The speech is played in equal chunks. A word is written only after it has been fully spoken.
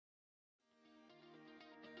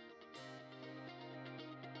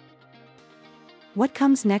What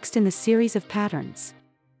comes next in the series of patterns?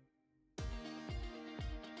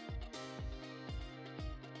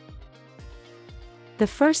 The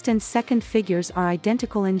first and second figures are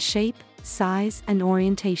identical in shape, size, and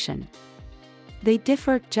orientation. They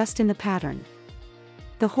differ just in the pattern.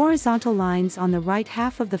 The horizontal lines on the right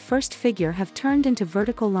half of the first figure have turned into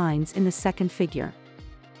vertical lines in the second figure.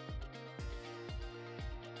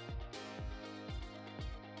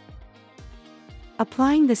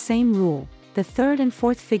 Applying the same rule, the third and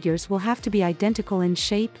fourth figures will have to be identical in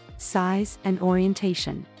shape, size, and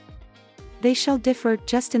orientation. They shall differ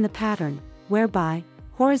just in the pattern, whereby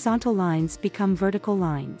horizontal lines become vertical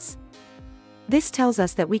lines. This tells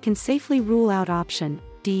us that we can safely rule out option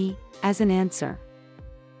D as an answer.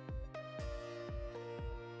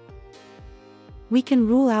 We can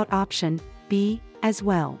rule out option B as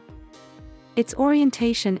well. Its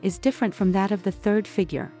orientation is different from that of the third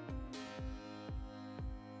figure.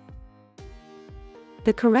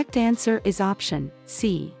 The correct answer is option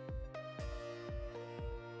C.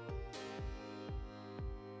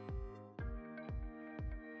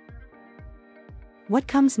 What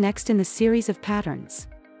comes next in the series of patterns?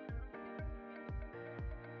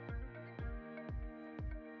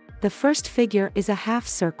 The first figure is a half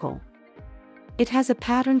circle. It has a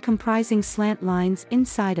pattern comprising slant lines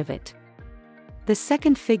inside of it. The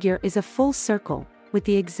second figure is a full circle, with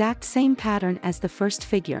the exact same pattern as the first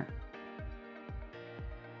figure.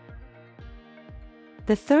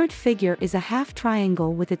 The third figure is a half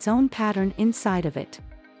triangle with its own pattern inside of it.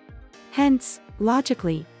 Hence,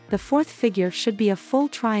 logically, the fourth figure should be a full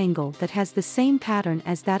triangle that has the same pattern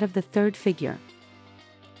as that of the third figure.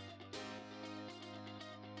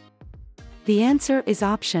 The answer is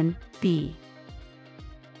option B.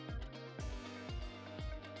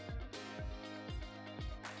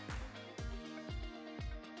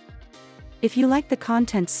 If you like the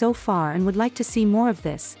content so far and would like to see more of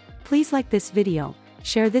this, please like this video,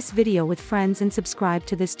 share this video with friends and subscribe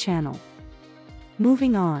to this channel.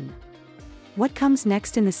 Moving on. What comes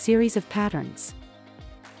next in the series of patterns?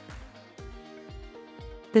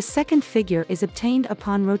 The second figure is obtained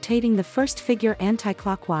upon rotating the first figure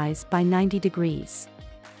anti-clockwise by 90 degrees.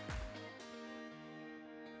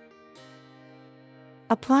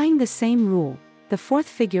 Applying the same rule, the fourth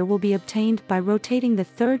figure will be obtained by rotating the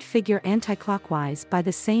third figure anti-clockwise by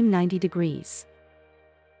the same 90 degrees.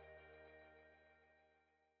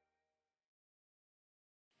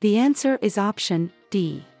 The answer is option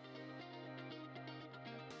D.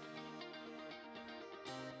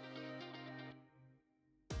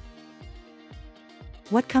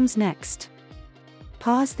 What comes next?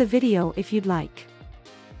 Pause the video if you'd like.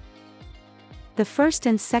 The first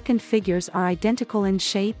and second figures are identical in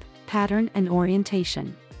shape, pattern, and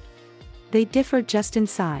orientation. They differ just in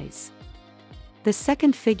size. The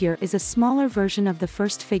second figure is a smaller version of the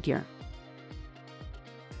first figure.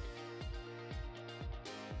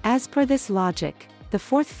 As per this logic, the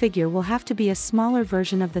fourth figure will have to be a smaller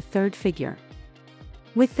version of the third figure.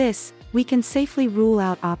 With this, we can safely rule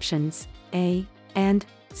out options A and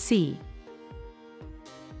C.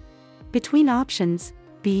 Between options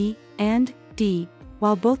B and D,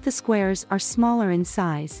 while both the squares are smaller in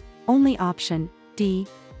size, only option D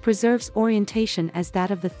preserves orientation as that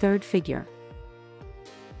of the third figure.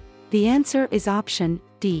 The answer is option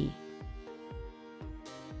D.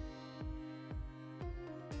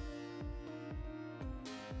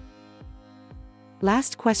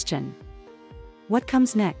 Last question. What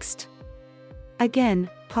comes next?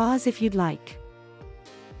 Again, pause if you'd like.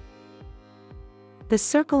 The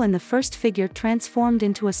circle in the first figure transformed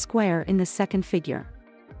into a square in the second figure.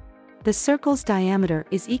 The circle's diameter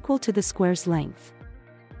is equal to the square's length.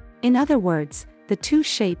 In other words, the two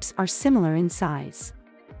shapes are similar in size.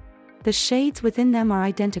 The shades within them are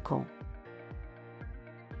identical.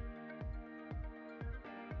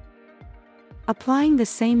 Applying the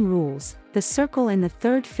same rules, the circle in the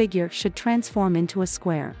third figure should transform into a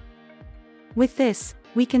square. With this,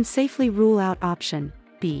 we can safely rule out option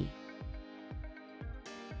B.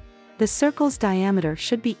 The circle's diameter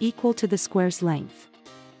should be equal to the square's length.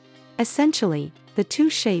 Essentially, the two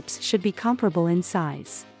shapes should be comparable in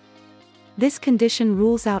size. This condition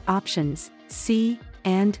rules out options C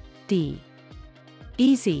and D.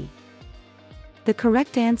 Easy. The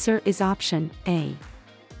correct answer is option A.